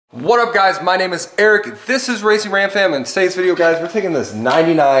What up guys, my name is Eric, this is Racing Ram Fam, and in today's video guys, we're taking this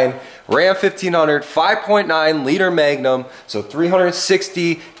 99 Ram 1500 5.9 liter Magnum, so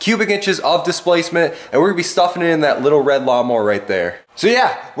 360 cubic inches of displacement, and we're going to be stuffing it in that little red lawnmower right there. So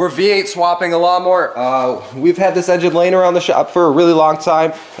yeah, we're V8 swapping a lawnmower. We've had this engine laying around the shop for a really long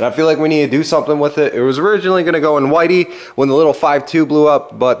time, and I feel like we need to do something with it. It was originally going to go in whitey when the little 5.2 blew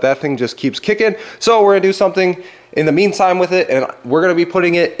up, but that thing just keeps kicking, so we're going to do something in the meantime with it, and we're going to be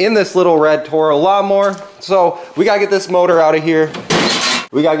putting it in this little red Toro lawnmower. So we got to get this motor out of here.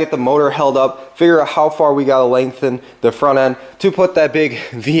 We got to get the motor held up, figure out how far we got to lengthen the front end to put that big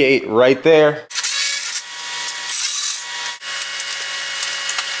V8 right there.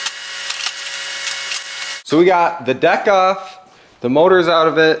 So we got the deck off, the motor's out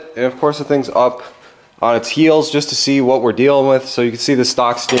of it, and of course the thing's up on its heels just to see what we're dealing with. So you can see the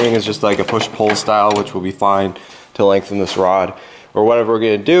stock steering is just like a push-pull style, which will be fine to lengthen this rod or whatever we're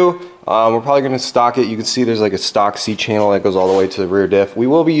going to do. We're probably going to stock it. You can see there's like a stock C channel that goes all the way to the rear diff. We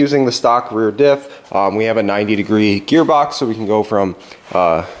will be using the stock rear diff. We have a 90-degree gearbox, so we can go from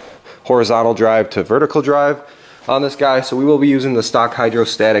horizontal drive to vertical drive on this guy. So we will be using the stock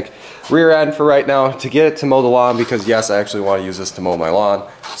hydrostatic rear end for right now to get it to mow the lawn, because yes, I actually want to use this to mow my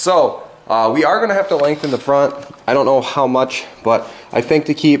lawn. So we are going to have to lengthen the front. I don't know how much, but I think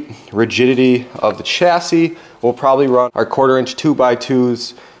to keep rigidity of the chassis, we'll probably run our 1/4 inch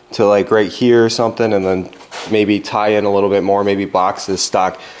 2x2s to like right here or something, and then maybe tie in a little bit more, maybe box this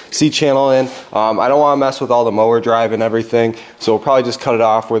stock C channel in. I don't want to mess with all the mower drive and everything, so we'll probably just cut it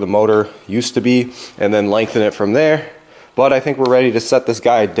off where the motor used to be and then lengthen it from there. But I think we're ready to set this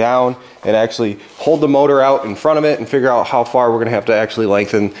guy down and actually hold the motor out in front of it and figure out how far we're going to have to actually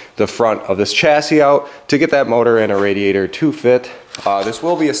lengthen the front of this chassis out to get that motor and a radiator to fit. This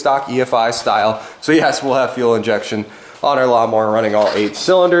will be a stock EFI style, so yes, we'll have fuel injection on our lawnmower running all 8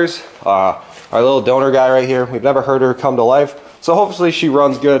 cylinders. Our little donor guy right here, we've never heard her come to life, so hopefully she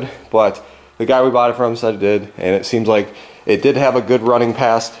runs good, but the guy we bought it from said it did, and it seems like it did have a good running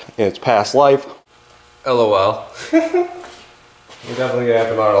past in its past life. LOL. We're definitely going to have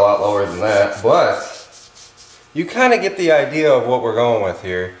to mount a lot lower than that, but you kind of get the idea of what we're going with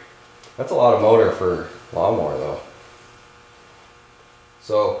here. That's a lot of motor for lawnmower though.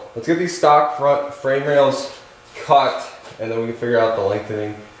 So let's get these stock front frame rails cut, and then we can figure out the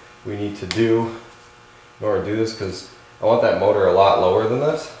lengthening we need to do in order to do this, because I want that motor a lot lower than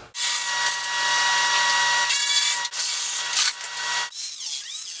this.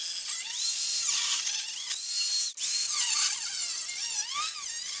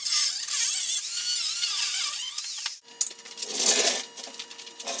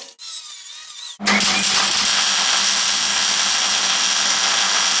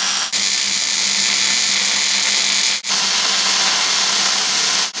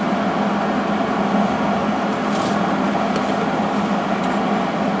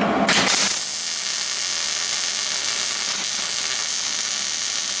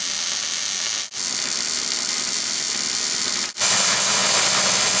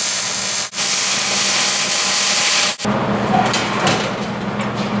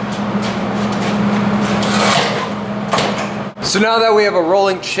 So now that we have a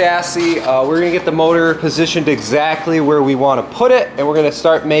rolling chassis, we're going to get the motor positioned exactly where we want to put it, and we're going to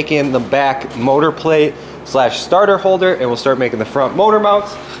start making the back motor plate / starter holder, and we'll start making the front motor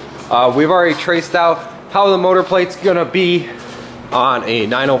mounts. We've already traced out how the motor plate's going to be on a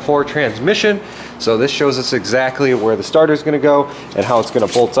 904 transmission, so this shows us exactly where the starter's going to go and how it's going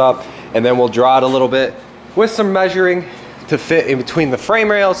to bolt up, and then we'll draw it a little bit with some measuring to fit in between the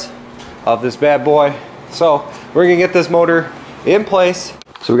frame rails of this bad boy. So we're going to get this motor in place.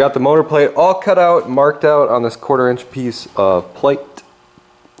 So we got the motor plate all cut out, marked out on this 1/4 inch piece of plate.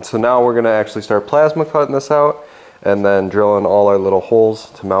 So now we're going to actually start plasma cutting this out and then drilling all our little holes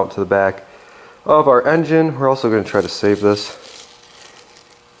to mount to the back of our engine. We're also going to try to save this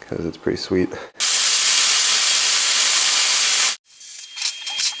because it's pretty sweet.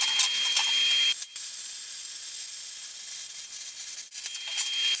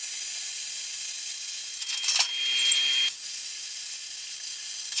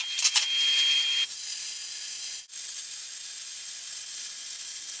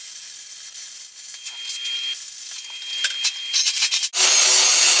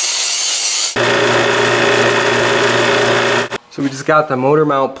 So we just got the motor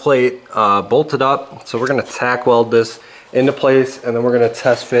mount plate bolted up, so we're going to tack weld this into place, and then we're going to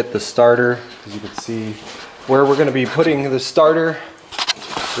test fit the starter. As you can see where we're going to be putting the starter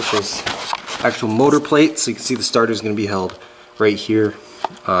with this actual motor plate, so you can see the starter is going to be held right here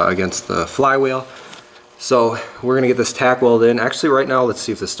against the flywheel. So we're gonna get this tack welded in. Actually right now, let's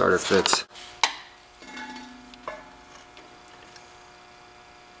see if the starter fits.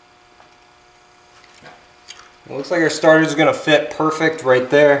 It looks like our starter is gonna fit perfect right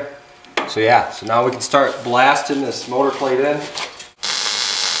there. So yeah, so now we can start blasting this motor plate in.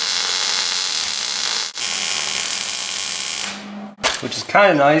 Which is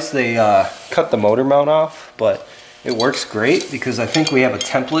kind of nice. They cut the motor mount off, but it works great because I think we have a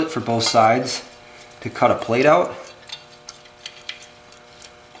template for both sides to cut a plate out.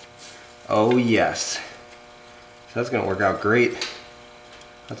 Oh yes. So that's gonna work out great.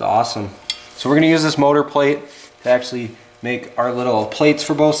 That's awesome. So we're gonna use this motor plate to actually make our little plates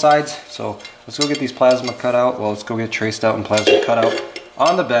for both sides. So let's go get these plasma cut out. Well, let's go get traced out and plasma cut out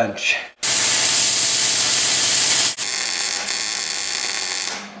on the bench.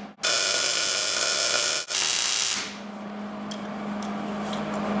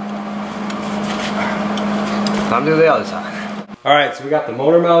 Time to do the other side. All right, so we got the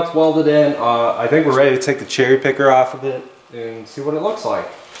motor mounts welded in. I think we're ready to take the cherry picker off of it and see what it looks like.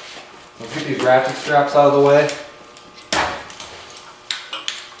 Let's get these ratchet straps out of the way.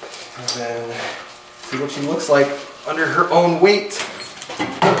 And then see what she looks like under her own weight.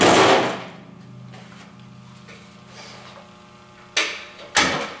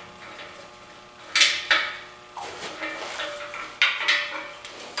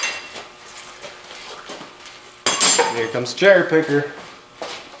 Here comes the cherry picker.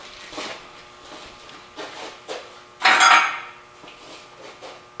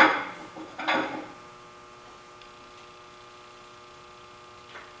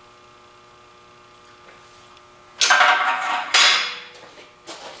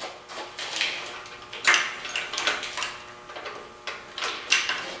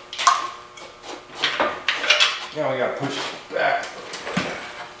 Now we gotta push it back.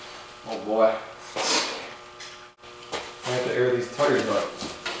 Oh boy. I have to air these tires up.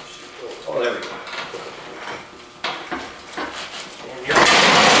 Oh, there we go.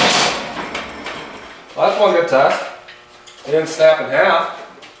 Well, that's one good test. It didn't snap in half.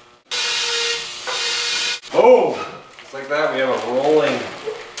 Oh! Just like that, we have a rolling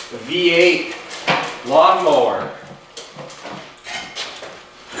V8 lawnmower.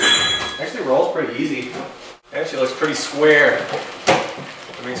 Actually rolls pretty easy. Actually looks pretty square.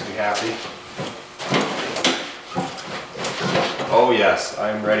 That makes me happy. Oh yes,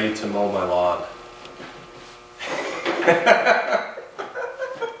 I'm ready to mow my lawn.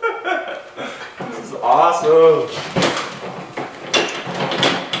 This is awesome.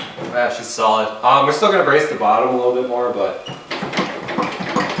 Ah, she's solid. We're still gonna brace the bottom a little bit more, but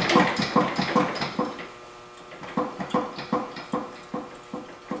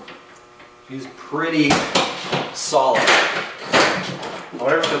she's pretty solid. I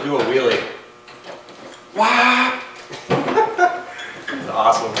wonder if she'll do a wheelie. Wow!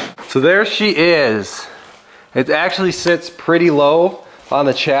 Awesome. So there she is. It actually sits pretty low on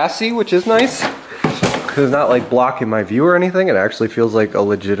the chassis, which is nice. Because it's not like blocking my view or anything. It actually feels like a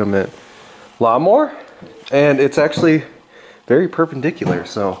legitimate lawnmower. And it's actually very perpendicular.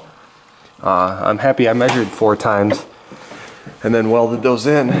 So I'm happy I measured 4 times and then welded those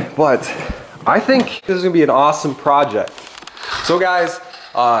in. But I think this is gonna be an awesome project. So guys,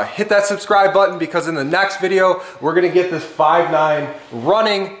 hit that subscribe button because in the next video, we're gonna get this 5.9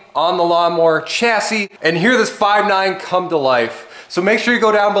 running on the lawnmower chassis and hear this 5.9 come to life. So make sure you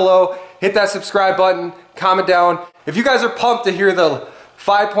go down below, hit that subscribe button, comment down. If you guys are pumped to hear the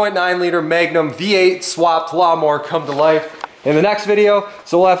 5.9 liter Magnum V8 swapped lawnmower come to life in the next video,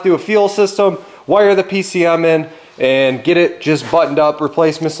 so we'll have to do a fuel system, wire the PCM in, and get it just buttoned up,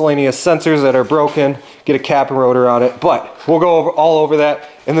 replace miscellaneous sensors that are broken, get a cap and rotor on it. But we'll go all over that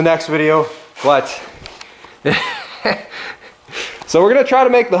in the next video. But so we're gonna try to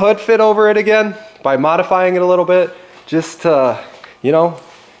make the hood fit over it again by modifying it a little bit. Just you know,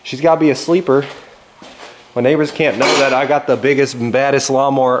 she's gotta be a sleeper. My neighbors can't know that I got the biggest and baddest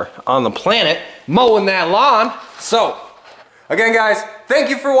lawnmower on the planet mowing that lawn. So again guys, thank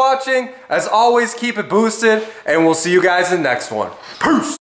you for watching. As always, keep it boosted, and we'll see you guys in the next one. Peace!